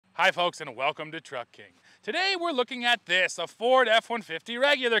Hi folks, and welcome to Truck King. Today we're looking at this, a Ford F-150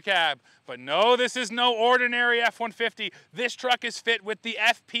 regular cab. But no, this is no ordinary F-150. This truck is fit with the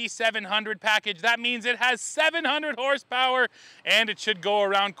FP700 package. That means it has 700 horsepower and it should go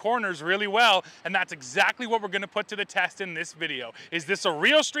around corners really well. And that's exactly what we're gonna put to the test in this video. Is this a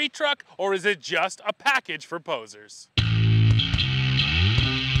real street truck or is it just a package for posers?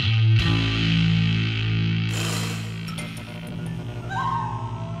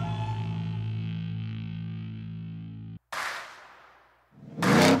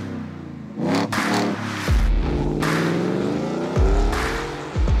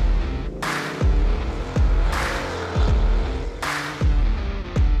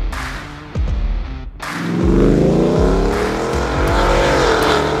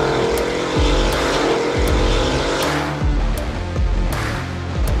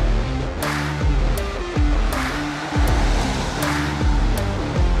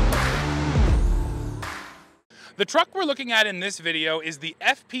 The truck we're looking at in this video is the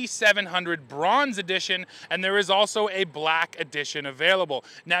FP700 Bronze Edition, and there is also a Black Edition available.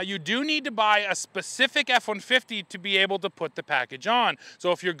 Now, you do need to buy a specific F-150 to be able to put the package on.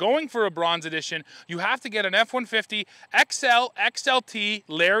 So if you're going for a Bronze Edition, you have to get an F-150 XL, XLT,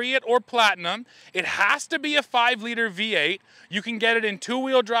 Lariat, or Platinum. It has to be a 5-liter V8. You can get it in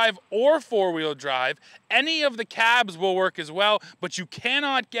 2-wheel drive or 4-wheel drive. Any of the cabs will work as well, but you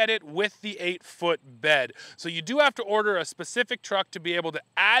cannot get it with the 8-foot bed. So you do have to order a specific truck to be able to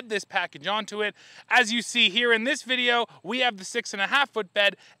add this package onto it. As you see here in this video, we have the 6.5-foot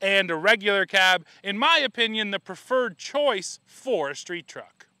bed and a regular cab. In my opinion, the preferred choice for a street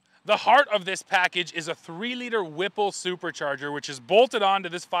truck. The heart of this package is a 3-liter Whipple supercharger, which is bolted onto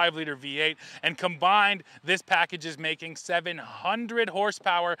this 5-liter V8, and combined, this package is making 700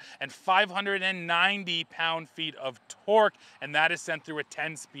 horsepower and 590 pound-feet of torque, and that is sent through a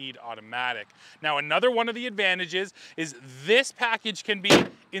 10-speed automatic. Now, another one of the advantages is this package can be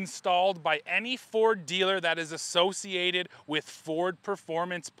installed by any Ford dealer that is associated with Ford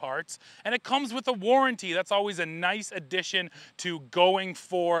Performance Parts, and it comes with a warranty. That's always a nice addition to going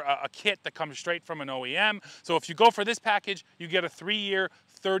for a kit that comes straight from an OEM. So if you go for this package, you get a 3-year,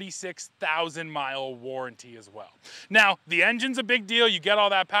 36,000-mile warranty as well. Now, the engine's a big deal. You get all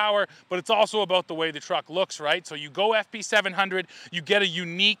that power, but it's also about the way the truck looks, right? So you go FP700, you get a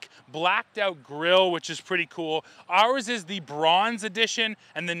unique blacked out grille, which is pretty cool. Ours is the Bronze Edition,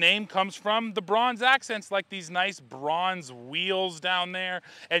 and the name comes from the bronze accents, like these nice bronze wheels down there.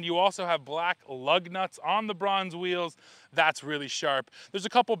 And you also have black lug nuts on the bronze wheels. That's really sharp. There's a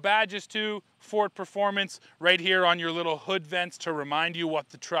couple badges too, Ford Performance right here on your little hood vents to remind you what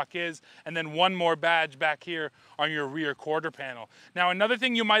the truck is, and then one more badge back here on your rear quarter panel. Now, another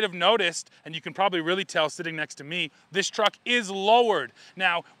thing you might have noticed, and you can probably really tell sitting next to me, this truck is lowered.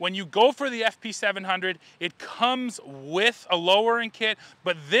 Now, when you go for the FP700, it comes with a lowering kit,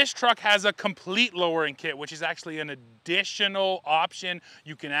 but this truck has a complete lowering kit, which is actually an additional option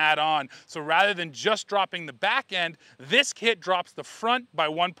you can add on. So rather than just dropping the back end, this kit drops the front by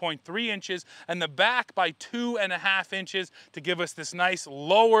 1.3 inches and the back by 2.5 inches to give us this nice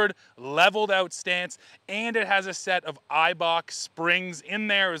lowered, leveled out stance. And it has a set of eye-box springs in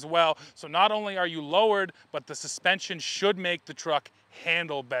there as well. So not only are you lowered, but the suspension should make the truck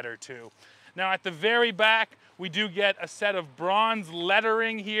handle better too. Now at the very back, we do get a set of bronze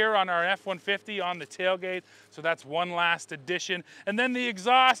lettering here on our F-150 on the tailgate. So that's one last addition. And then the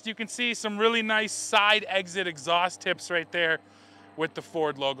exhaust, you can see some really nice side exit exhaust tips right there with the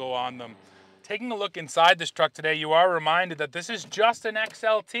Ford logo on them. Taking a look inside this truck today, you are reminded that this is just an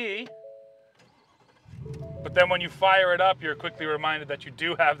XLT. But then when you fire it up, you're quickly reminded that you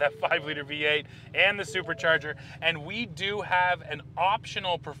do have that 5-liter V8 and the supercharger. And we do have an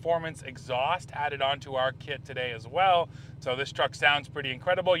optional performance exhaust added onto our kit today as well. So this truck sounds pretty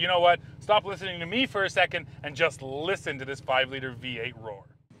incredible. You know what? Stop listening to me for a second and just listen to this 5-liter V8 roar.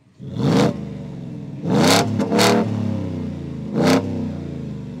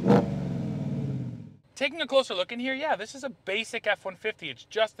 Taking a closer look in here, yeah, this is a basic F-150. It's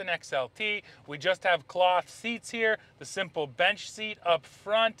just an XLT. We just have cloth seats here, the simple bench seat up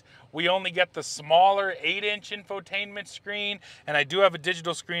front. We only get the smaller 8-inch infotainment screen, and I do have a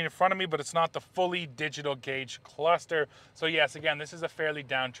digital screen in front of me, but it's not the fully digital gauge cluster. So yes, again, this is a fairly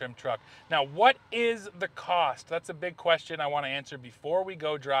down-trimmed truck. Now, what is the cost? That's a big question I want to answer before we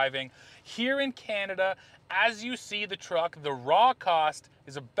go driving. Here in Canada, as you see the truck, the raw cost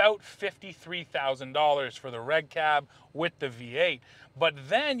is about $53,000 for the reg cab with the V8. but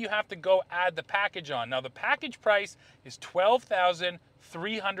then you have to go add the package on. Now the package price is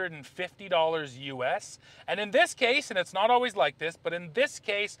 $12,350 US. And in this case, and it's not always like this, but in this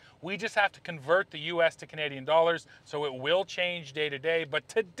case, we just have to convert the US to Canadian dollars, so it will change day to day. But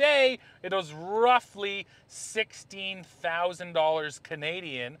today, it was roughly $16,000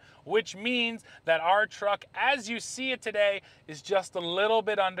 Canadian, which means that our truck, as you see it today, is just a little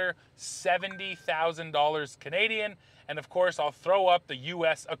bit under $70,000 Canadian. And of course, I'll throw up the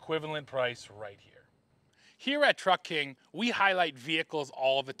US equivalent price right here. Here at Truck King, we highlight vehicles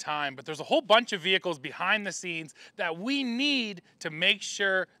all the time, but there's a whole bunch of vehicles behind the scenes that we need to make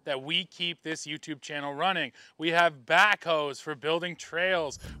sure that we keep this YouTube channel running. We have backhoes for building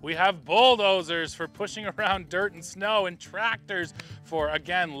trails. We have bulldozers for pushing around dirt and snow, and tractors for,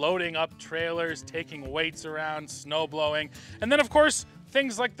 again, loading up trailers, taking weights around, snow blowing. And then, of course,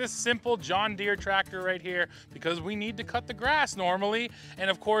 things like this simple John Deere tractor right here, because we need to cut the grass normally. And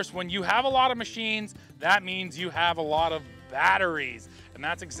of course, when you have a lot of machines, that means you have a lot of batteries. And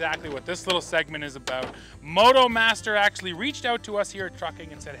that's exactly what this little segment is about. MotoMaster actually reached out to us here at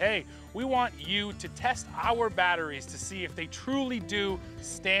Trucking and said, hey, we want you to test our batteries to see if they truly do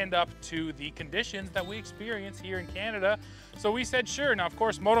stand up to the conditions that we experience here in Canada. So we said, sure. Now, of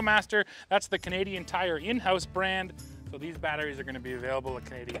course, MotoMaster, that's the Canadian Tire in-house brand. So these batteries are going to be available at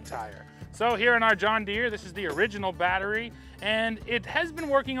Canadian Tire. So here in our John Deere, this is the original battery, and it has been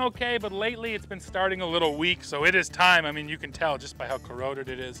working okay, but lately it's been starting a little weak, so it is time. I mean, you can tell just by how corroded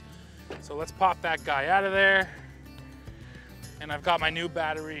it is. So let's pop that guy out of there. And I've got my new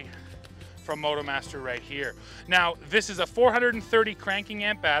battery from MotoMaster right here. Now, this is a 430 cranking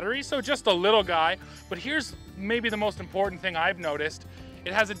amp battery, so just a little guy, but here's maybe the most important thing I've noticed.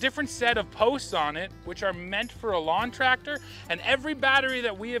 It has a different set of posts on it, which are meant for a lawn tractor, and every battery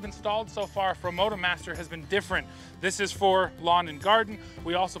that we have installed so far from MotoMaster has been different. This is for lawn and garden.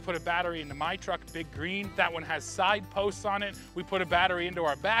 We also put a battery into my truck, Big Green. That one has side posts on it. We put a battery into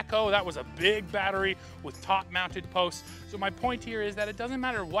our backhoe. That was a big battery with top-mounted posts. So my point here is that it doesn't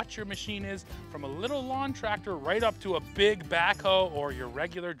matter what your machine is, from a little lawn tractor right up to a big backhoe or your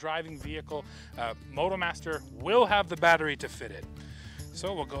regular driving vehicle, MotoMaster will have the battery to fit it.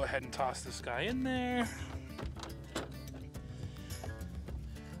 So we'll go ahead and toss this guy in there.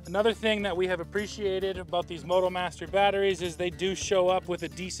 Another thing that we have appreciated about these MotoMaster batteries is they do show up with a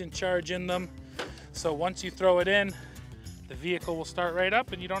decent charge in them. So once you throw it in, the vehicle will start right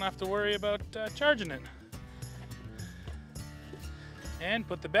up and you don't have to worry about charging it. And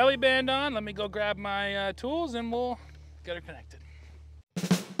put the belly band on. Let me go grab my tools and we'll get her connected.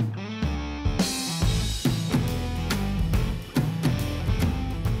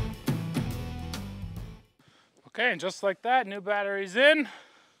 Okay, and just like that, new battery's in.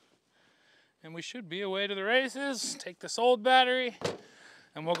 And we should be away to the races. Take this old battery,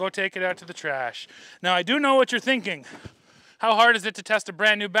 and we'll go take it out to the trash. Now, I do know what you're thinking. How hard is it to test a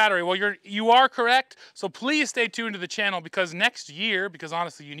brand new battery? Well, you are correct, so please stay tuned to the channel, because next year, because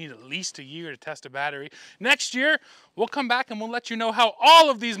honestly you need at least a year to test a battery, next year we'll come back and we'll let you know how all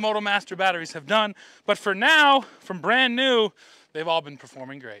of these MotoMaster batteries have done. But for now, from brand new, they've all been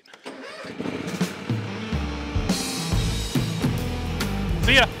performing great.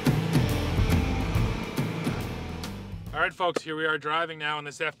 See ya. All right, folks, here we are driving now in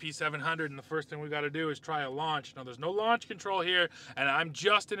this FP700, and the first thing we got to do is try a launch. Now, there's no launch control here, and I'm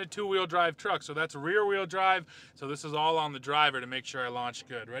just in a two-wheel drive truck, so that's rear-wheel drive. So this is all on the driver to make sure I launch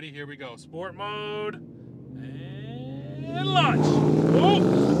good. Ready? Here we go. Sport mode, and launch.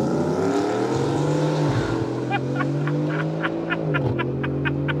 Whoa.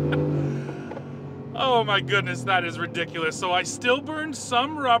 Oh my goodness, that is ridiculous. So I still burned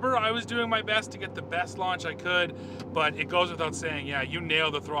some rubber. I was doing my best to get the best launch I could, but it goes without saying, yeah, you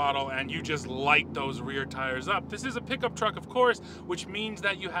nail the throttle and you just light those rear tires up. This is a pickup truck, of course, which means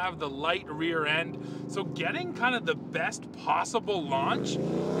that you have the light rear end. So getting kind of the best possible launch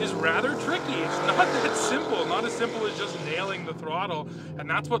is rather tricky. It's not that simple, not as simple as just nailing the throttle. And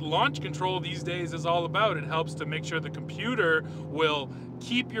that's what launch control these days is all about. It helps to make sure the computer will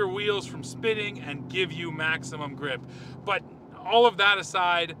keep your wheels from spinning and give you maximum grip. But all of that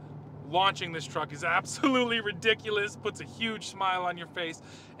aside, launching this truck is absolutely ridiculous, puts a huge smile on your face,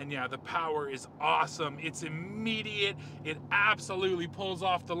 and yeah, the power is awesome. It's immediate, it absolutely pulls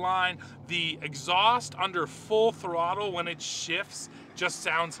off the line. The exhaust under full throttle when it shifts just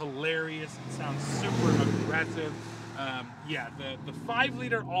sounds hilarious. It sounds super aggressive. Yeah, the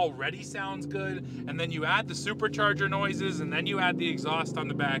 5-liter already sounds good, and then you add the supercharger noises, and then you add the exhaust on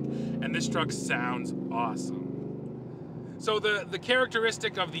the back, and this truck sounds awesome. So the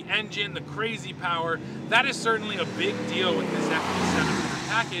characteristic of the engine, the crazy power, that is certainly a big deal with this FP700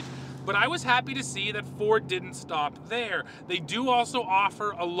 package. But I was happy to see that Ford didn't stop there. They do also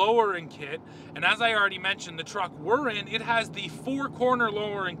offer a lowering kit, and as I already mentioned, the truck we're in, it has the 4-corner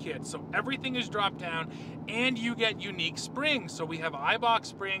lowering kit, so everything is dropped down, and you get unique springs. So we have I-box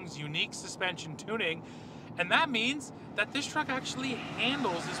springs, unique suspension tuning, and that means that this truck actually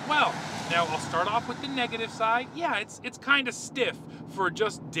handles as well. Now, I'll start off with the negative side. Yeah, it's kind of stiff for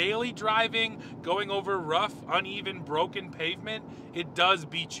just daily driving, going over rough, uneven, broken pavement. It does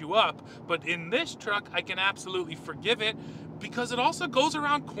beat you up. But in this truck, I can absolutely forgive it because it also goes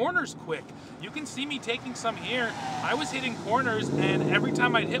around corners quick. You can see me taking some here. I was hitting corners, and every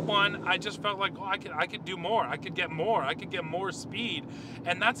time I'd hit one, I just felt like, oh, I could do more. I could get more speed,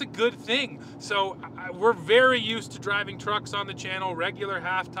 and that's a good thing. So we're very used to driving trucks on the channel, regular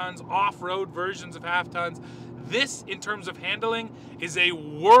half tons, off-road versions of half tons. This, in terms of handling, is a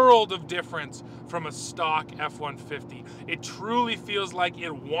world of difference from a stock F-150. It truly feels like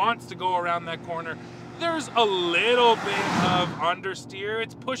it wants to go around that corner. There's a little bit of understeer.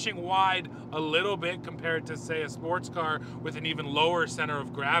 It's pushing wide a little bit compared to, say, a sports car with an even lower center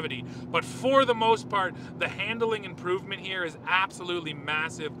of gravity. But for the most part, the handling improvement here is absolutely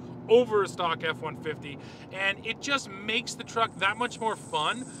massive over a stock F-150, and it just makes the truck that much more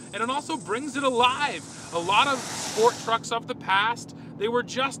fun, and it also brings it alive. A lot of sport trucks of the past, they were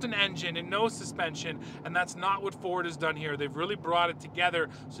just an engine and no suspension, and that's not what Ford has done here. They've really brought it together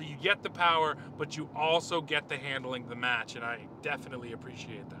so you get the power, but you also get the handling the match, and I definitely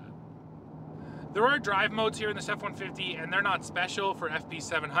appreciate that. There are drive modes here in this F-150, and they're not special for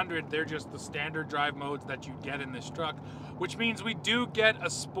FP700. They're just the standard drive modes that you get in this truck, which means we do get a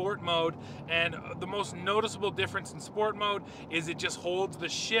sport mode, and the most noticeable difference in sport mode is it just holds the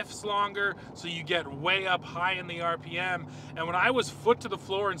shifts longer, so you get way up high in the RPM. And when I was foot to the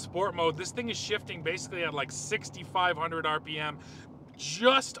floor in sport mode, this thing is shifting basically at like 6,500 RPM,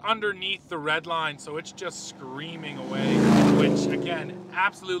 just underneath the red line, so it's just screaming away, which again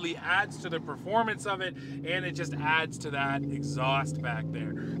absolutely adds to the performance of it, and it just adds to that exhaust back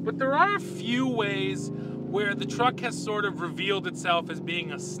there. But there are a few ways where the truck has sort of revealed itself as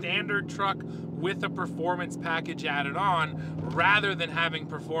being a standard truck with a performance package added on, rather than having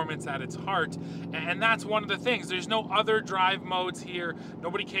performance at its heart. And that's one of the things. There's no other drive modes here.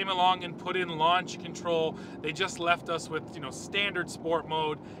 Nobody came along and put in launch control. They just left us with, standard sport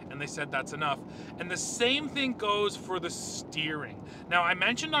mode, and they said that's enough. And the same thing goes for the steering. Now, I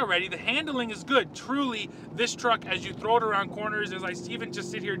mentioned already, the handling is good. Truly, this truck, as you throw it around corners, as I even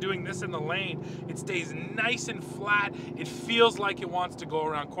just sit here doing this in the lane, it stays nice and flat. It feels like it wants to go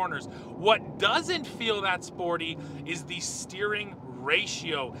around corners. What doesn't feel that sporty is the steering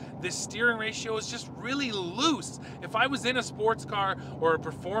ratio. This steering ratio is just really loose. If I was in a sports car or a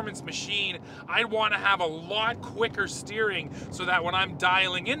performance machine, I'd want to have a lot quicker steering so that when I'm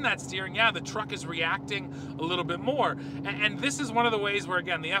dialing in that steering, yeah, the truck is reacting a little bit more. And this is one of the ways where,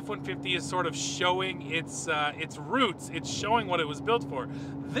 again, the F-150 is sort of showing its roots. It's showing what it was built for.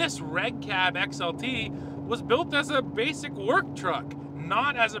 This Reg Cab XLT was built as a basic work truck,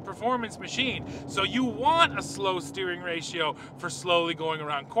 not as a performance machine. So you want a slow steering ratio for slowly going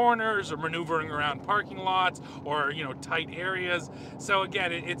around corners or maneuvering around parking lots or, tight areas. So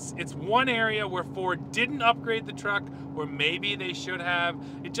again, it's one area where Ford didn't upgrade the truck, where maybe they should have.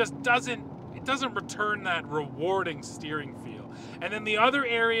 It just doesn't return that rewarding steering feel. And then the other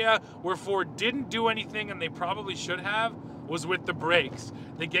area where Ford didn't do anything, and they probably should have, was with the brakes.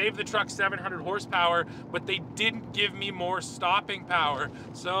 They gave the truck 700 horsepower, but they didn't give me more stopping power.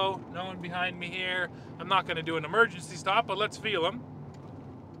 So, no one behind me here. I'm not gonna do an emergency stop, but let's feel them.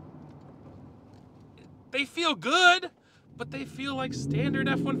 They feel good, but they feel like standard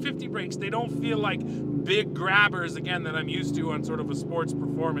F-150 brakes. They don't feel like big grabbers, again, that I'm used to on sort of a sports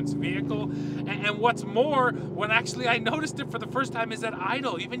performance vehicle. And what's more, when actually I noticed it for the first time, is at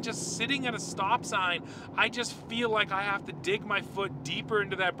idle. Even just sitting at a stop sign, I just feel like I have to dig my foot deeper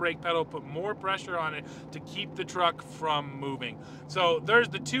into that brake pedal, put more pressure on it to keep the truck from moving. So there's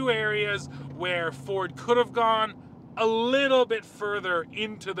the two areas where Ford could have gone a little bit further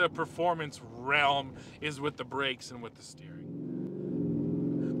into the performance realm, is with the brakes and with the steering.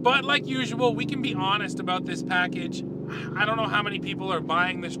 But like usual, we can be honest about this package. I don't know how many people are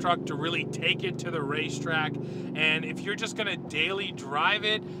buying this truck to really take it to the racetrack, and if you're just gonna daily drive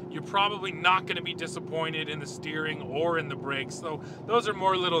it, you're probably not gonna be disappointed in the steering or in the brakes. So those are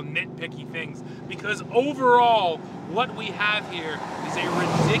more little nitpicky things, because overall, what we have here is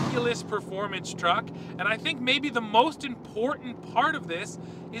a ridiculous performance truck, and I think maybe the most important part of this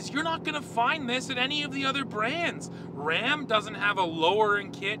is you're not gonna find this at any of the other brands. Ram doesn't have a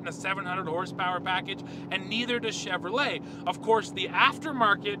lowering kit and a 700 horsepower package, and neither does Chevrolet. Of course, the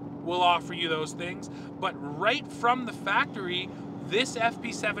aftermarket will offer you those things, but right from the factory, this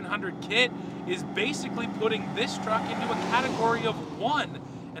FP700 kit is basically putting this truck into a category of one.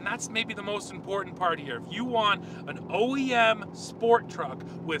 And that's maybe the most important part here. If you want an OEM sport truck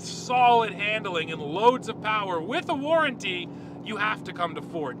with solid handling and loads of power with a warranty, you have to come to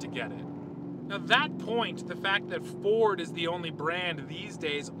Ford to get it. Now that point, the fact that Ford is the only brand these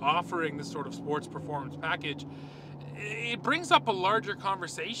days offering this sort of sports performance package, it brings up a larger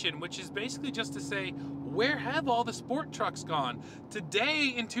conversation, which is basically just to say, where have all the sport trucks gone?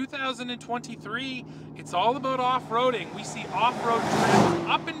 Today, in 2023, it's all about off-roading. We see off-road trims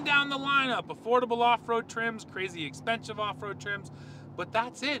up and down the lineup, affordable off-road trims, crazy expensive off-road trims, but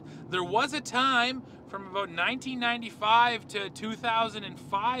that's it. There was a time from about 1995 to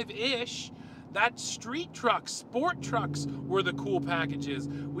 2005-ish that street trucks, sport trucks were the cool packages.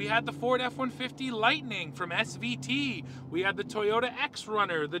 We had the Ford F-150 Lightning from SVT. We had the Toyota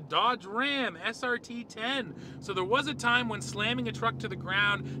X-Runner, the Dodge Ram SRT10. So there was a time when slamming a truck to the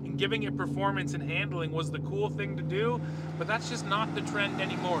ground and giving it performance and handling was the cool thing to do, but that's just not the trend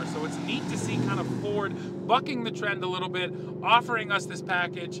anymore. So it's neat to see kind of Ford bucking the trend a little bit, offering us this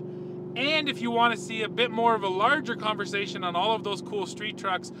package. And if you want to see a bit more of a larger conversation on all of those cool street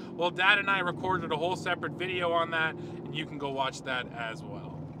trucks, well, Dad and I recorded a whole separate video on that, and you can go watch that as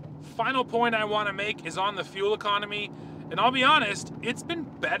well. Final point I want to make is on the fuel economy. And I'll be honest, it's been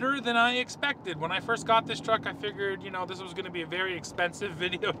better than I expected. When I first got this truck, I figured, this was going to be a very expensive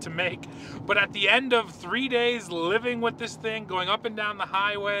video to make. But at the end of 3 days living with this thing, going up and down the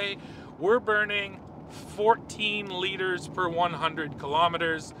highway, we're burning 14 liters per 100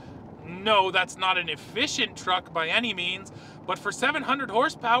 kilometers. No, that's not an efficient truck by any means, but for 700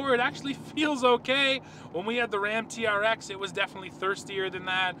 horsepower, it actually feels okay. When we had the Ram TRX, it was definitely thirstier than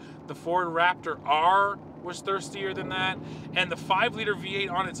that. The Ford Raptor R was thirstier than that, and the 5-liter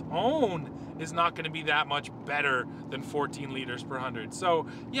V8 on its own is not going to be that much better than 14 liters per 100. So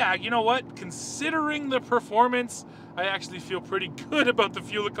yeah, you know what? Considering the performance, I actually feel pretty good about the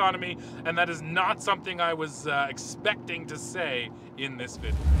fuel economy, and that is not something I was expecting to say in this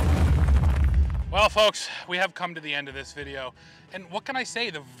video. Well, folks, we have come to the end of this video. And what can I say?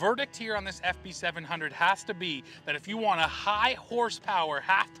 The verdict here on this FP700 has to be that if you want a high horsepower,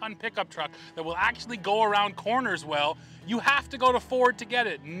 half-ton pickup truck that will actually go around corners well, you have to go to Ford to get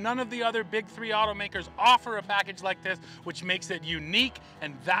it. None of the other big 3 automakers offer a package like this, which makes it unique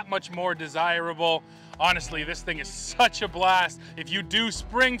and that much more desirable. Honestly, this thing is such a blast. If you do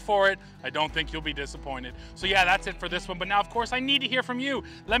spring for it, I don't think you'll be disappointed. So yeah, that's it for this one. But now, of course, I need to hear from you.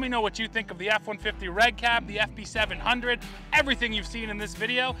 Let me know what you think of the F-150 Red Cab, the FP700, everything you've seen in this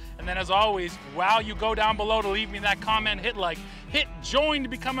video. And then as always, while you go down below to leave me that comment, hit like, hit join to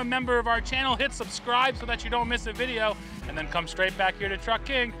become a member of our channel, hit subscribe so that you don't miss a video, and then come straight back here to Truck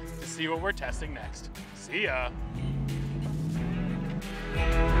King to see what we're testing next. See ya.